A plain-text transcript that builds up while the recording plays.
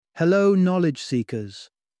Hello, knowledge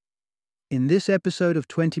seekers. In this episode of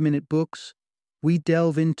 20-Minute Books, we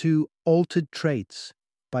delve into Altered Traits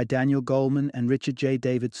by Daniel Goleman and Richard J.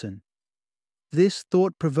 Davidson. This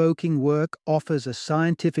thought-provoking work offers a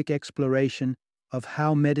scientific exploration of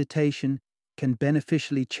how meditation can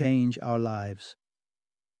beneficially change our lives.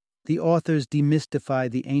 The authors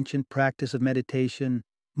demystify the ancient practice of meditation,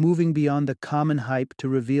 moving beyond the common hype to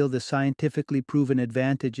reveal the scientifically proven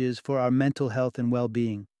advantages for our mental health and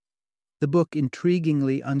well-being. The book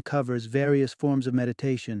intriguingly uncovers various forms of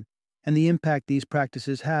meditation and the impact these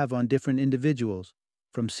practices have on different individuals,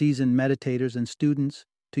 from seasoned meditators and students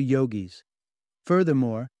to yogis.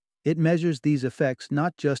 Furthermore, it measures these effects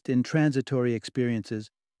not just in transitory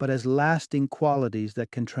experiences, but as lasting qualities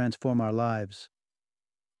that can transform our lives.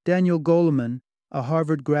 Daniel Goleman, a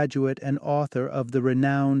Harvard graduate and author of the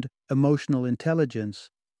renowned Emotional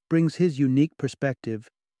Intelligence, brings his unique perspective,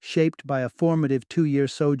 shaped by a formative 2-year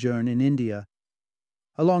sojourn in India.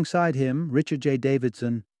 Alongside him, Richard J.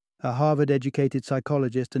 Davidson, a Harvard-educated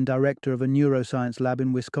psychologist and director of a neuroscience lab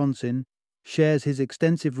in Wisconsin, shares his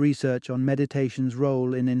extensive research on meditation's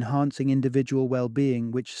role in enhancing individual well-being,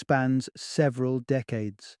 which spans several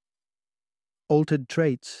decades. Altered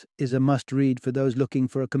Traits is a must-read for those looking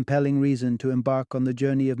for a compelling reason to embark on the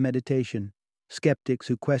journey of meditation, skeptics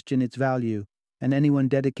who question its value, and anyone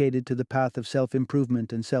dedicated to the path of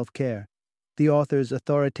self-improvement and self-care. The author's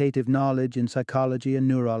authoritative knowledge in psychology and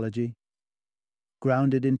neurology,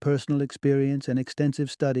 grounded in personal experience and extensive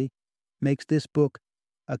study, makes this book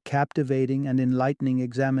a captivating and enlightening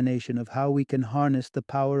examination of how we can harness the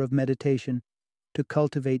power of meditation to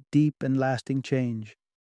cultivate deep and lasting change.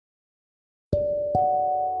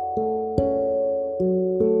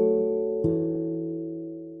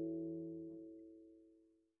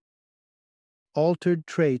 Altered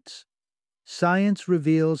Traits. Science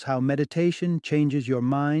reveals how meditation changes your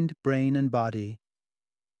mind, brain, and body.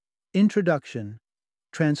 Introduction.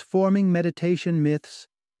 Transforming meditation myths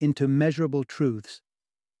into measurable truths.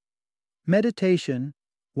 Meditation,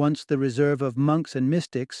 once the reserve of monks and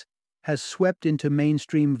mystics, has swept into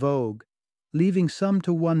mainstream vogue, leaving some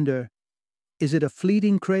to wonder, is it a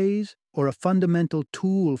fleeting craze or a fundamental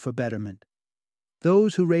tool for betterment?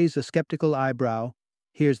 Those who raise a skeptical eyebrow,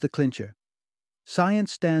 here's the clincher.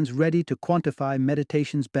 Science stands ready to quantify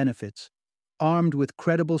meditation's benefits, armed with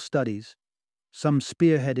credible studies, some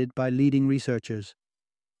spearheaded by leading researchers.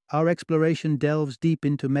 Our exploration delves deep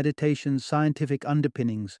into meditation's scientific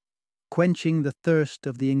underpinnings, quenching the thirst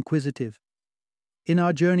of the inquisitive. In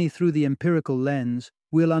our journey through the empirical lens,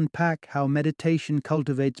 we'll unpack how meditation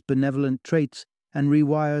cultivates benevolent traits and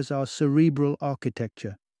rewires our cerebral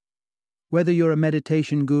architecture. Whether you're a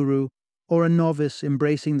meditation guru or a novice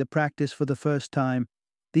embracing the practice for the first time,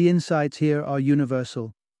 the insights here are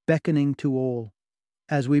universal, beckoning to all.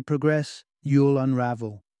 As we progress, you'll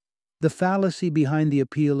unravel the fallacy behind the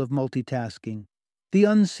appeal of multitasking, the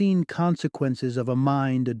unseen consequences of a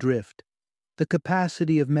mind adrift, the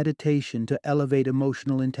capacity of meditation to elevate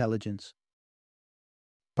emotional intelligence.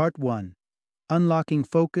 Part 1. Unlocking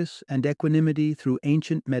Focus and Equanimity Through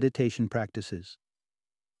Ancient Meditation Practices.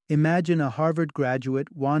 Imagine a Harvard graduate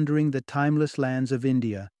wandering the timeless lands of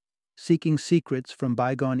India, seeking secrets from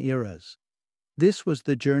bygone eras. This was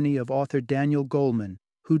the journey of author Daniel Goleman,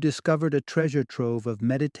 who discovered a treasure trove of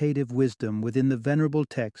meditative wisdom within the venerable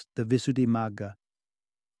text, the Visuddhimagga.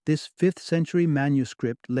 This 5th-century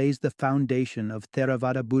manuscript lays the foundation of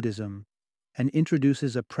Theravada Buddhism and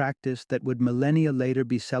introduces a practice that would millennia later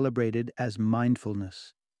be celebrated as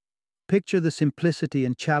mindfulness. Picture the simplicity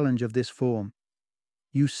and challenge of this form.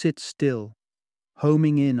 You sit still,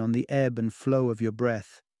 homing in on the ebb and flow of your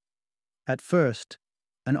breath. At first,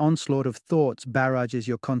 an onslaught of thoughts barrages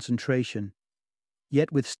your concentration.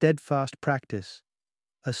 Yet with steadfast practice,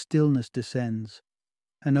 a stillness descends,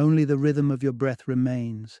 and only the rhythm of your breath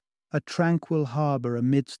remains, a tranquil harbor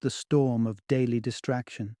amidst the storm of daily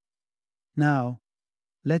distraction. Now,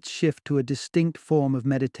 let's shift to a distinct form of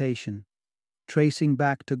meditation, tracing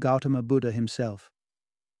back to Gautama Buddha himself.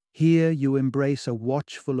 Here you embrace a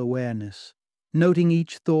watchful awareness, noting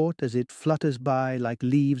each thought as it flutters by like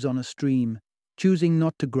leaves on a stream, choosing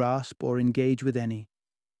not to grasp or engage with any.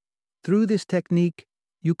 Through this technique,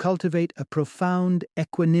 you cultivate a profound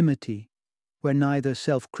equanimity, where neither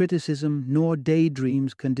self-criticism nor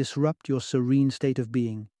daydreams can disrupt your serene state of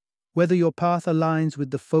being. Whether your path aligns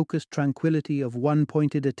with the focused tranquility of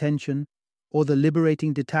one-pointed attention or the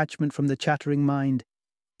liberating detachment from the chattering mind,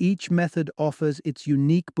 each method offers its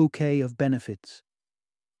unique bouquet of benefits.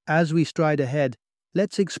 As we stride ahead,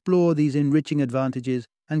 let's explore these enriching advantages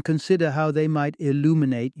and consider how they might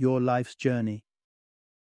illuminate your life's journey.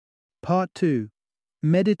 Part 2.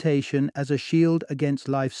 meditation as a shield against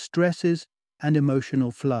life's stresses and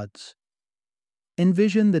emotional floods.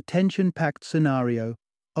 Envision the tension-packed scenario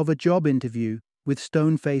of a job interview with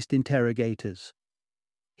stone-faced interrogators.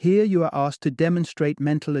 Here you are asked to demonstrate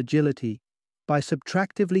mental agility by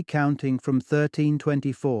subtractively counting from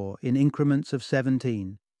 1324 in increments of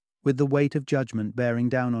 17, with the weight of judgment bearing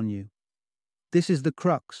down on you. This is the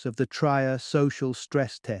crux of the Trier social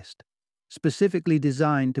stress test, specifically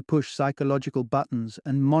designed to push psychological buttons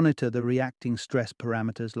and monitor the reacting stress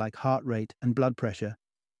parameters like heart rate and blood pressure.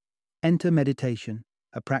 Enter meditation,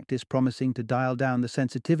 a practice promising to dial down the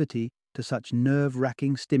sensitivity to such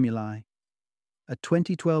nerve-wracking stimuli. A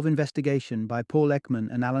 2012 investigation by Paul Ekman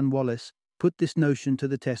and Alan Wallace put this notion to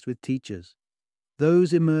the test with teachers.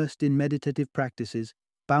 Those immersed in meditative practices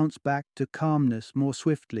bounce back to calmness more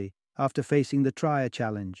swiftly after facing the Trier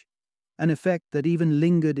challenge, an effect that even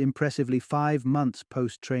lingered impressively 5 months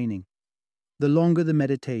post-training. The longer the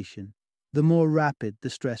meditation, the more rapid the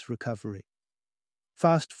stress recovery.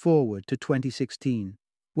 Fast forward to 2016,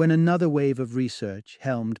 when another wave of research,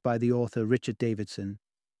 helmed by the author Richard Davidson,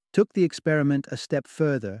 took the experiment a step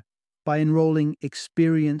further by enrolling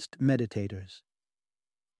experienced meditators.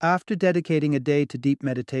 After dedicating a day to deep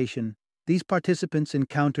meditation, these participants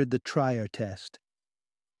encountered the Trier test.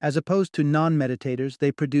 As opposed to non-meditators,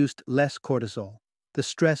 they produced less cortisol, the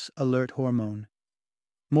stress alert hormone.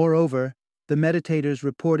 Moreover, the meditators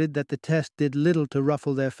reported that the test did little to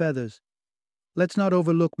ruffle their feathers. Let's not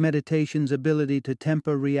overlook meditation's ability to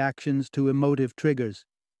temper reactions to emotive triggers.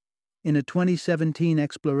 In a 2017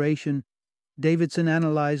 exploration, Davidson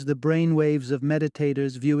analyzed the brainwaves of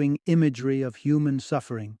meditators viewing imagery of human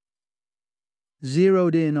suffering.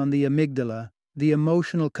 Zeroed in on the amygdala, the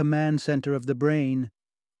emotional command center of the brain,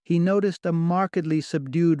 he noticed a markedly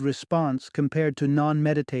subdued response compared to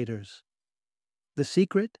non-meditators. The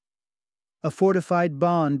secret? A fortified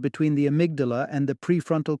bond between the amygdala and the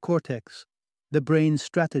prefrontal cortex, the brain's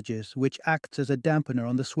strategist which acts as a dampener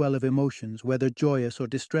on the swell of emotions, whether joyous or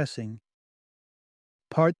distressing.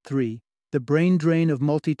 Part 3. The brain drain of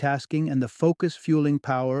multitasking and the focus-fueling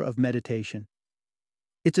power of meditation.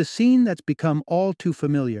 It's a scene that's become all too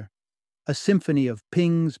familiar, a symphony of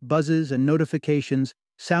pings, buzzes, and notifications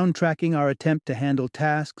soundtracking our attempt to handle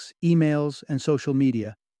tasks, emails, and social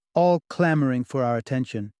media, all clamoring for our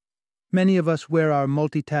attention. Many of us wear our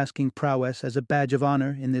multitasking prowess as a badge of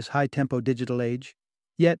honor in this high-tempo digital age.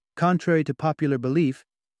 Yet, contrary to popular belief,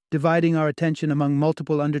 dividing our attention among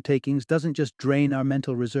multiple undertakings doesn't just drain our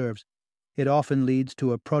mental reserves. It often leads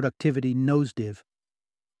to a productivity nosedive.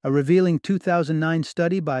 A revealing 2009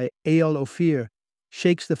 study by Eyal Ophir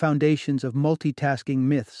shakes the foundations of multitasking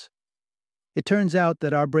myths. It turns out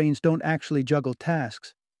that our brains don't actually juggle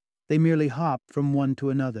tasks. They merely hop from one to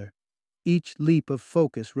another. Each leap of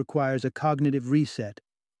focus requires a cognitive reset,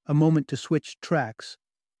 a moment to switch tracks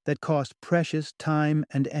that cost precious time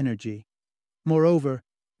and energy. Moreover,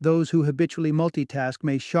 those who habitually multitask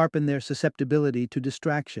may sharpen their susceptibility to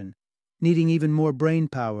distraction, needing even more brain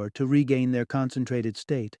power to regain their concentrated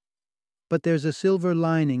state. But there's a silver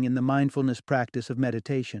lining in the mindfulness practice of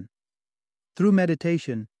meditation. Through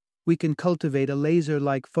meditation, we can cultivate a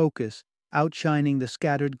laser-like focus, outshining the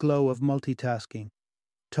scattered glow of multitasking.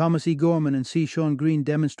 Thomas E. Gorman and C. Sean Green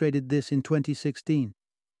demonstrated this in 2016.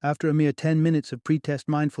 After a mere 10 minutes of pre-test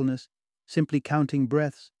mindfulness, simply counting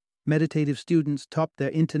breaths, meditative students topped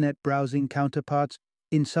their internet browsing counterparts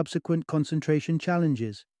in subsequent concentration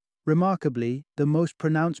challenges. Remarkably, the most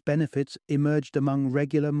pronounced benefits emerged among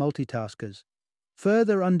regular multitaskers.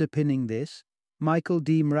 Further underpinning this, Michael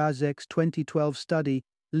D. Mrazek's 2012 study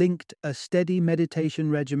linked a steady meditation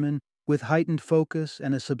regimen with heightened focus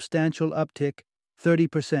and a substantial uptick,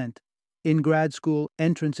 30%, in grad school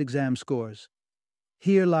entrance exam scores.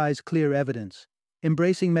 Here lies clear evidence.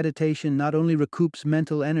 Embracing meditation not only recoups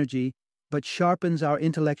mental energy, but sharpens our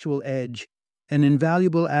intellectual edge, an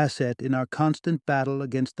invaluable asset in our constant battle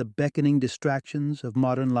against the beckoning distractions of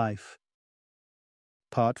modern life.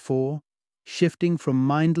 Part 4. Shifting from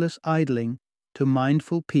mindless idling to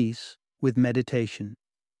mindful peace with meditation.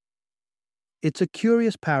 It's a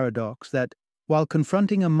curious paradox that, while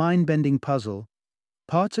confronting a mind-bending puzzle,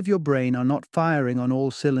 parts of your brain are not firing on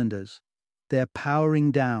all cylinders. They're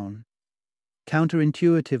powering down.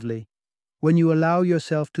 Counterintuitively, when you allow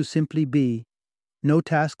yourself to simply be, no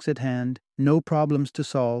tasks at hand, no problems to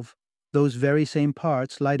solve, those very same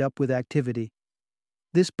parts light up with activity.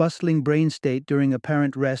 This bustling brain state during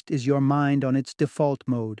apparent rest is your mind on its default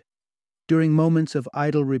mode. During moments of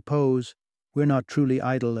idle repose, we're not truly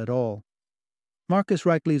idle at all. Marcus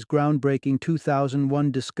Reichley's groundbreaking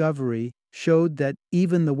 2001 discovery showed that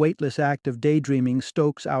even the weightless act of daydreaming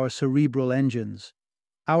stokes our cerebral engines.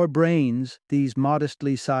 Our brains, these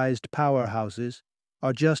modestly sized powerhouses,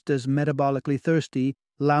 are just as metabolically thirsty,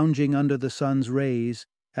 lounging under the sun's rays,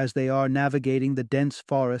 as they are navigating the dense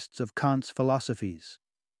forests of Kant's philosophies.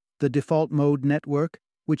 The default mode network,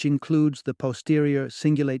 which includes the posterior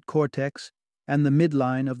cingulate cortex and the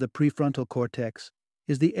midline of the prefrontal cortex,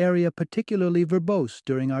 is the area particularly verbose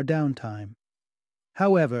during our downtime.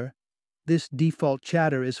 However, this default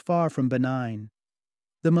chatter is far from benign.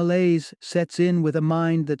 The malaise sets in with a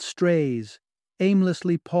mind that strays,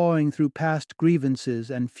 aimlessly pawing through past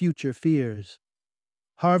grievances and future fears.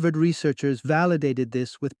 Harvard researchers validated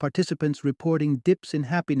this with participants reporting dips in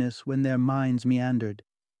happiness when their minds meandered.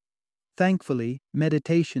 Thankfully,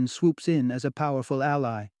 meditation swoops in as a powerful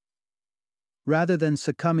ally. Rather than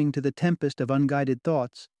succumbing to the tempest of unguided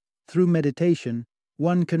thoughts, through meditation,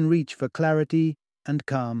 one can reach for clarity and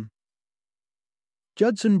calm.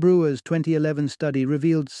 Judson Brewer's 2011 study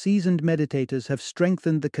revealed seasoned meditators have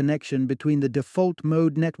strengthened the connection between the default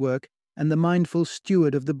mode network and the mindful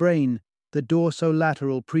steward of the brain, the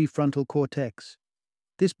dorsolateral prefrontal cortex.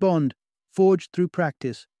 This bond, forged through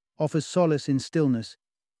practice, offers solace in stillness,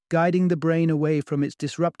 guiding the brain away from its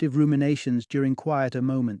disruptive ruminations during quieter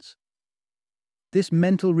moments. This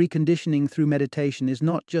mental reconditioning through meditation is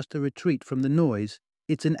not just a retreat from the noise,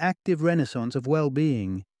 it's an active renaissance of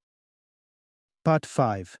well-being. Part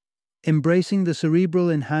 5. Embracing the cerebral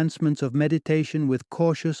enhancements of meditation with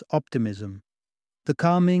cautious optimism. The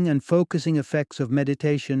calming and focusing effects of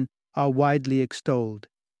meditation are widely extolled.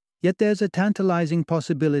 Yet there's a tantalizing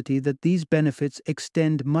possibility that these benefits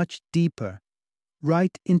extend much deeper,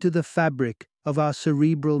 right into the fabric of our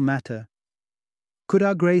cerebral matter. Could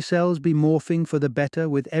our gray cells be morphing for the better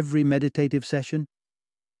with every meditative session?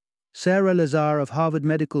 Sarah Lazar of Harvard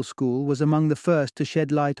Medical School was among the first to shed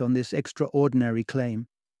light on this extraordinary claim.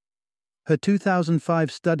 Her 2005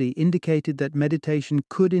 study indicated that meditation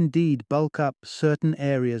could indeed bulk up certain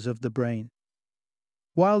areas of the brain.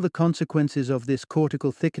 While the consequences of this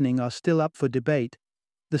cortical thickening are still up for debate,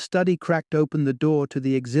 the study cracked open the door to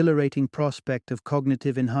the exhilarating prospect of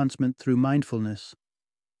cognitive enhancement through mindfulness.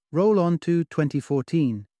 Roll on to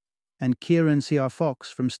 2014, and Kieran C.R. Fox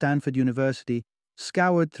from Stanford University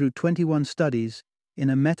scoured through 21 studies in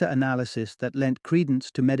a meta-analysis that lent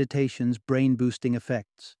credence to meditation's brain-boosting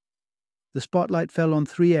effects. The spotlight fell on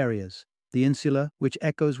three areas: the insula, which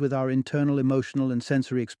echoes with our internal emotional and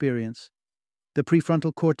sensory experience; the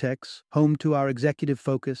prefrontal cortex, home to our executive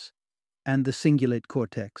focus; and the cingulate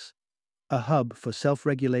cortex, a hub for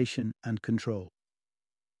self-regulation and control.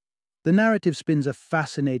 The narrative spins a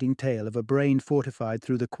fascinating tale of a brain fortified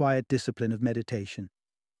through the quiet discipline of meditation.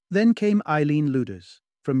 Then came Eileen Luders,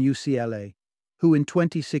 from UCLA, who in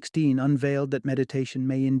 2016 unveiled that meditation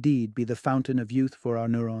may indeed be the fountain of youth for our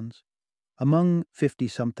neurons. Among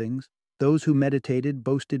 50-somethings, those who meditated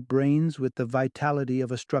boasted brains with the vitality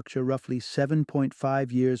of a structure roughly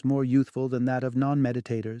 7.5 years more youthful than that of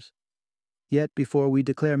non-meditators. Yet before we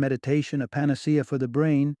declare meditation a panacea for the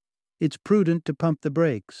brain, it's prudent to pump the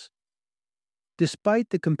brakes. Despite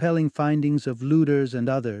the compelling findings of Luders and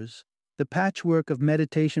others, the patchwork of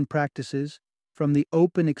meditation practices, from the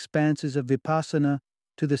open expanses of Vipassana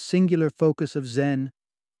to the singular focus of Zen,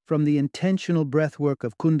 from the intentional breathwork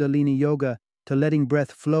of Kundalini Yoga to letting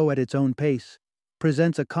breath flow at its own pace,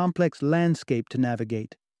 presents a complex landscape to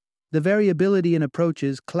navigate. The variability in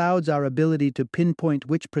approaches clouds our ability to pinpoint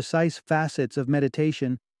which precise facets of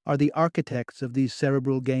meditation are the architects of these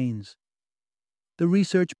cerebral gains. The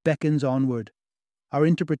research beckons onward. Our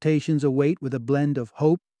interpretations await with a blend of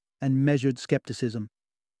hope and measured skepticism.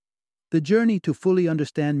 The journey to fully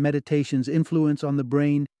understand meditation's influence on the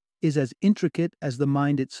brain is as intricate as the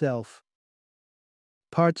mind itself.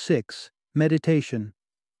 Part 6. Meditation,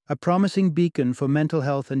 a promising beacon for mental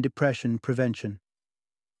health and depression prevention.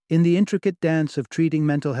 In the intricate dance of treating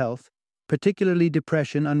mental health, particularly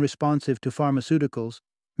depression unresponsive to pharmaceuticals,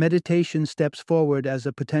 meditation steps forward as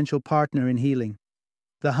a potential partner in healing.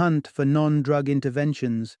 The hunt for non-drug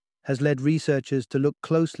interventions has led researchers to look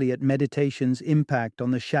closely at meditation's impact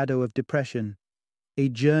on the shadow of depression, a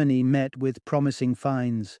journey met with promising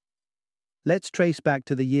finds. Let's trace back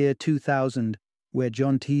to the year 2000, where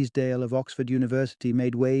John Teasdale of Oxford University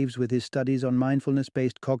made waves with his studies on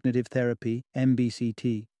mindfulness-based cognitive therapy,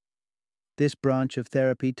 MBCT. This branch of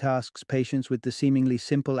therapy tasks patients with the seemingly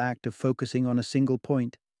simple act of focusing on a single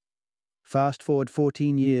point. Fast forward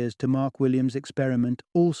 14 years to Mark Williams' experiment,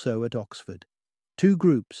 also at Oxford. Two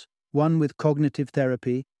groups, one with cognitive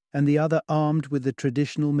therapy and the other armed with the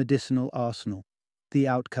traditional medicinal arsenal. The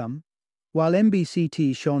outcome? While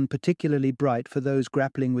MBCT shone particularly bright for those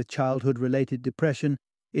grappling with childhood-related depression,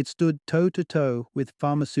 it stood toe-to-toe with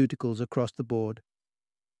pharmaceuticals across the board.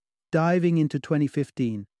 Diving into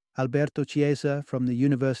 2015, Alberto Chiesa from the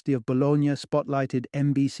University of Bologna spotlighted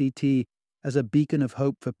MBCT as a beacon of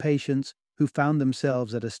hope for patients who found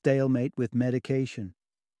themselves at a stalemate with medication.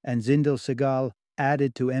 And Zindel Segal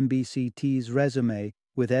added to MBCT's resume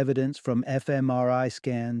with evidence from fMRI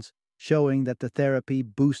scans showing that the therapy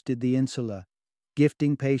boosted the insula,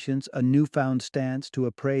 gifting patients a newfound stance to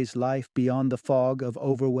appraise life beyond the fog of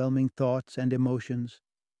overwhelming thoughts and emotions.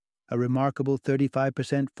 A remarkable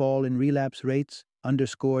 35% fall in relapse rates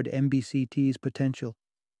underscored MBCT's potential.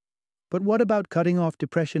 But what about cutting off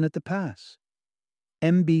depression at the pass?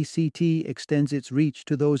 MBCT extends its reach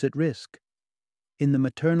to those at risk. In the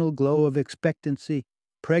maternal glow of expectancy,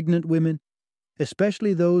 pregnant women,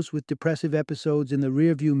 especially those with depressive episodes in the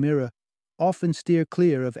rearview mirror, often steer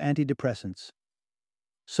clear of antidepressants.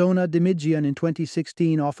 Sona Demidzian in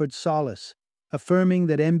 2016 offered solace, affirming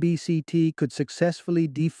that MBCT could successfully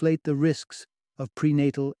deflate the risks of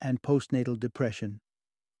prenatal and postnatal depression.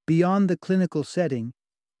 Beyond the clinical setting,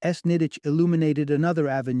 Esnidich illuminated another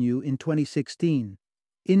avenue in 2016.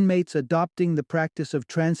 Inmates adopting the practice of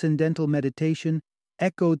transcendental meditation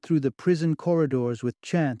echoed through the prison corridors with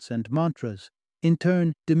chants and mantras, in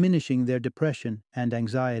turn diminishing their depression and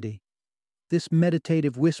anxiety. This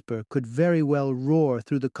meditative whisper could very well roar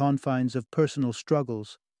through the confines of personal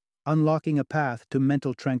struggles, unlocking a path to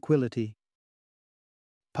mental tranquility.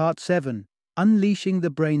 Part 7. Unleashing the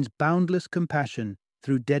brain's boundless compassion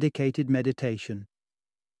through dedicated meditation.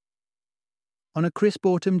 On a crisp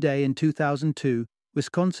autumn day in 2002,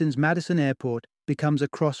 Wisconsin's Madison Airport becomes a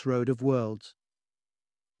crossroad of worlds.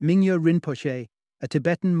 Mingyur Rinpoche, a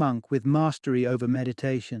Tibetan monk with mastery over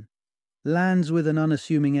meditation, lands with an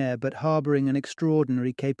unassuming air but harboring an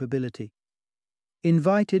extraordinary capability.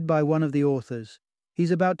 Invited by one of the authors,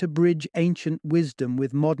 he's about to bridge ancient wisdom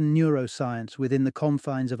with modern neuroscience within the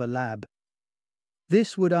confines of a lab.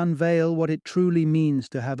 This would unveil what it truly means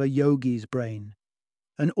to have a yogi's brain,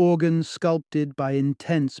 an organ sculpted by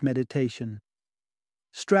intense meditation.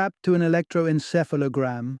 Strapped to an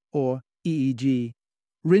electroencephalogram, or EEG,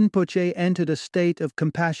 Rinpoche entered a state of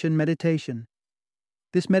compassion meditation.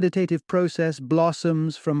 This meditative process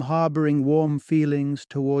blossoms from harboring warm feelings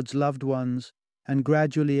towards loved ones and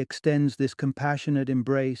gradually extends this compassionate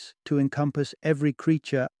embrace to encompass every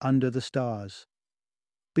creature under the stars.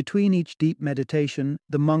 Between each deep meditation,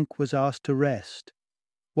 the monk was asked to rest.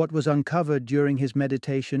 What was uncovered during his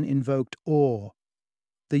meditation invoked awe.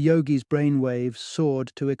 The yogi's brainwaves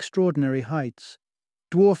soared to extraordinary heights,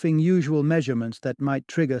 dwarfing usual measurements that might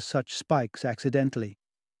trigger such spikes accidentally.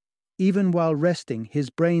 Even while resting, his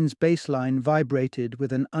brain's baseline vibrated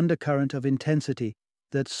with an undercurrent of intensity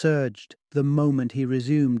that surged the moment he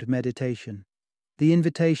resumed meditation. The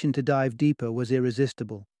invitation to dive deeper was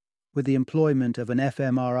irresistible. With the employment of an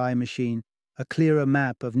fMRI machine, a clearer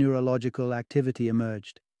map of neurological activity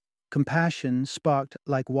emerged. Compassion sparked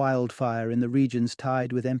like wildfire in the regions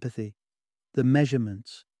tied with empathy. The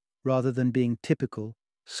measurements, rather than being typical,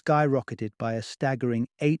 skyrocketed by a staggering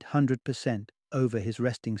 800% over his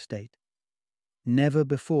resting state. Never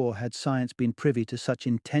before had science been privy to such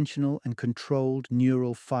intentional and controlled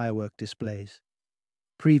neural firework displays.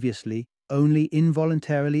 Previously, only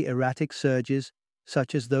involuntarily erratic surges,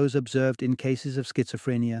 such as those observed in cases of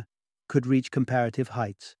schizophrenia, could reach comparative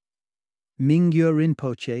heights. Mingyur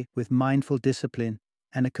Rinpoche, with mindful discipline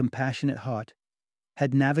and a compassionate heart,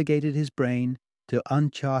 had navigated his brain to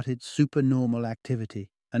uncharted supernormal activity,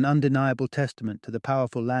 an undeniable testament to the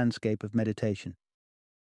powerful landscape of meditation.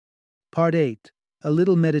 Part 8. A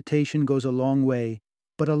little meditation goes a long way,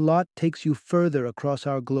 but a lot takes you further across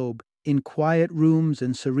our globe. In quiet rooms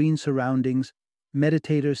and serene surroundings,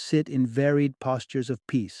 meditators sit in varied postures of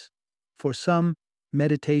peace. For some,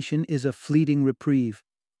 meditation is a fleeting reprieve,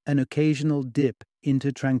 an occasional dip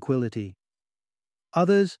into tranquility.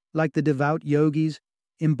 Others, like the devout yogis,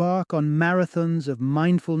 embark on marathons of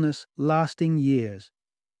mindfulness lasting years.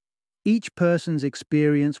 Each person's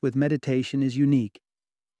experience with meditation is unique.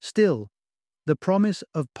 Still, the promise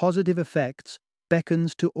of positive effects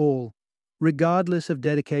beckons to all, regardless of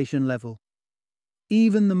dedication level.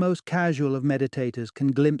 Even the most casual of meditators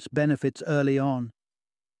can glimpse benefits early on.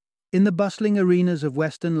 In the bustling arenas of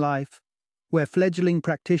Western life, where fledgling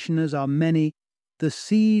practitioners are many, the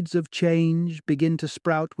seeds of change begin to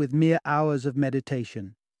sprout with mere hours of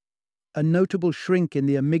meditation. A notable shrink in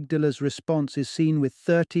the amygdala's response is seen with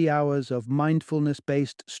 30 hours of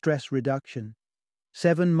mindfulness-based stress reduction.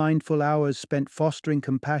 7 mindful hours spent fostering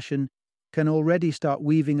compassion can already start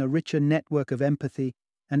weaving a richer network of empathy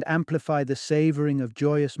and amplify the savoring of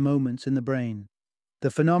joyous moments in the brain.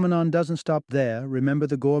 The phenomenon doesn't stop there. Remember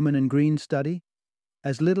the Gorman and Green study?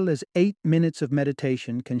 As little as 8 minutes of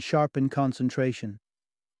meditation can sharpen concentration.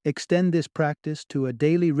 Extend this practice to a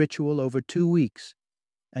daily ritual over 2 weeks,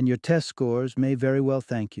 and your test scores may very well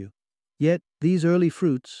thank you. Yet, these early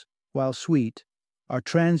fruits, while sweet, are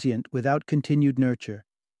transient without continued nurture.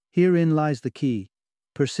 Herein lies the key.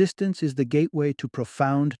 Persistence is the gateway to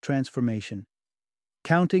profound transformation.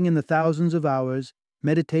 Counting in the thousands of hours,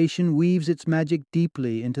 meditation weaves its magic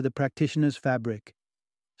deeply into the practitioner's fabric.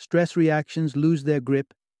 Stress reactions lose their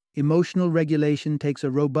grip, emotional regulation takes a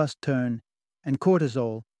robust turn, and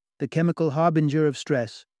cortisol, the chemical harbinger of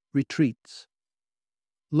stress, retreats.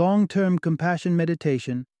 Long-term compassion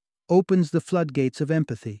meditation opens the floodgates of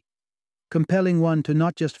empathy, compelling one to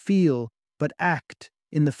not just feel, but act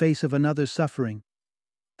in the face of another's suffering.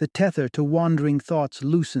 The tether to wandering thoughts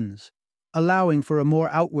loosens, allowing for a more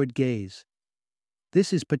outward gaze.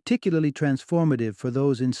 This is particularly transformative for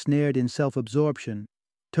those ensnared in self-absorption,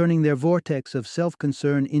 turning their vortex of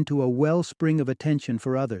self-concern into a wellspring of attention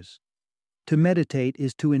for others. To meditate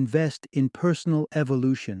is to invest in personal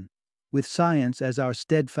evolution, with science as our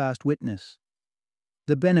steadfast witness.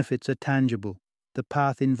 The benefits are tangible, the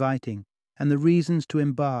path inviting, and the reasons to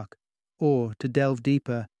embark, or to delve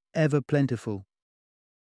deeper, ever plentiful.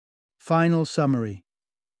 Final summary.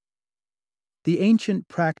 The ancient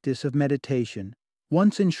practice of meditation,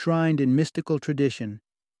 once enshrined in mystical tradition,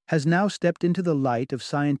 has now stepped into the light of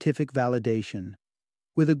scientific validation.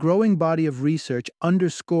 With a growing body of research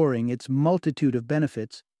underscoring its multitude of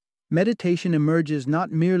benefits, meditation emerges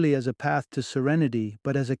not merely as a path to serenity,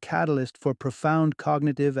 but as a catalyst for profound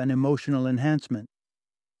cognitive and emotional enhancement.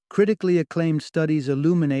 Critically acclaimed studies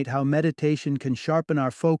illuminate how meditation can sharpen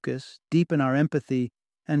our focus, deepen our empathy,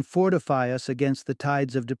 and fortify us against the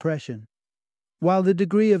tides of depression. While the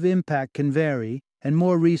degree of impact can vary, and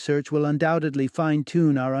more research will undoubtedly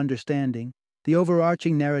fine-tune our understanding, the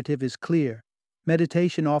overarching narrative is clear.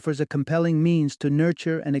 Meditation offers a compelling means to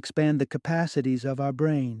nurture and expand the capacities of our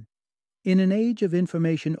brain. In an age of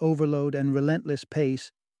information overload and relentless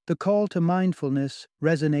pace, the call to mindfulness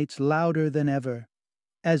resonates louder than ever.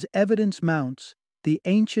 As evidence mounts, the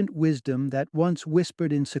ancient wisdom that once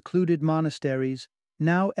whispered in secluded monasteries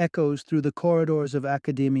now echoes through the corridors of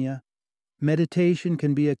academia. Meditation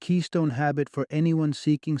can be a keystone habit for anyone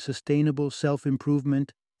seeking sustainable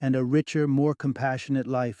self-improvement and a richer, more compassionate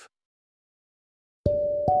life.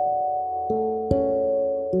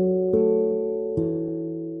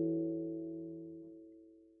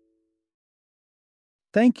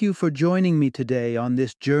 Thank you for joining me today on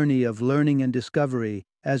this journey of learning and discovery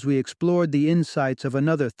as we explored the insights of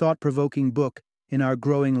another thought-provoking book in our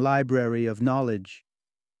growing library of knowledge.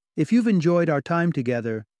 If you've enjoyed our time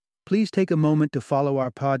together, please take a moment to follow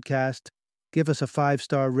our podcast, give us a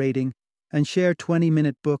 5-star rating, and share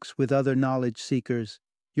 20-minute books with other knowledge seekers.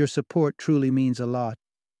 Your support truly means a lot.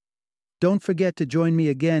 Don't forget to join me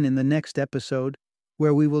again in the next episode,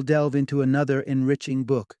 where we will delve into another enriching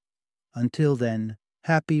book. Until then,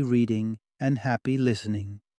 happy reading and happy listening.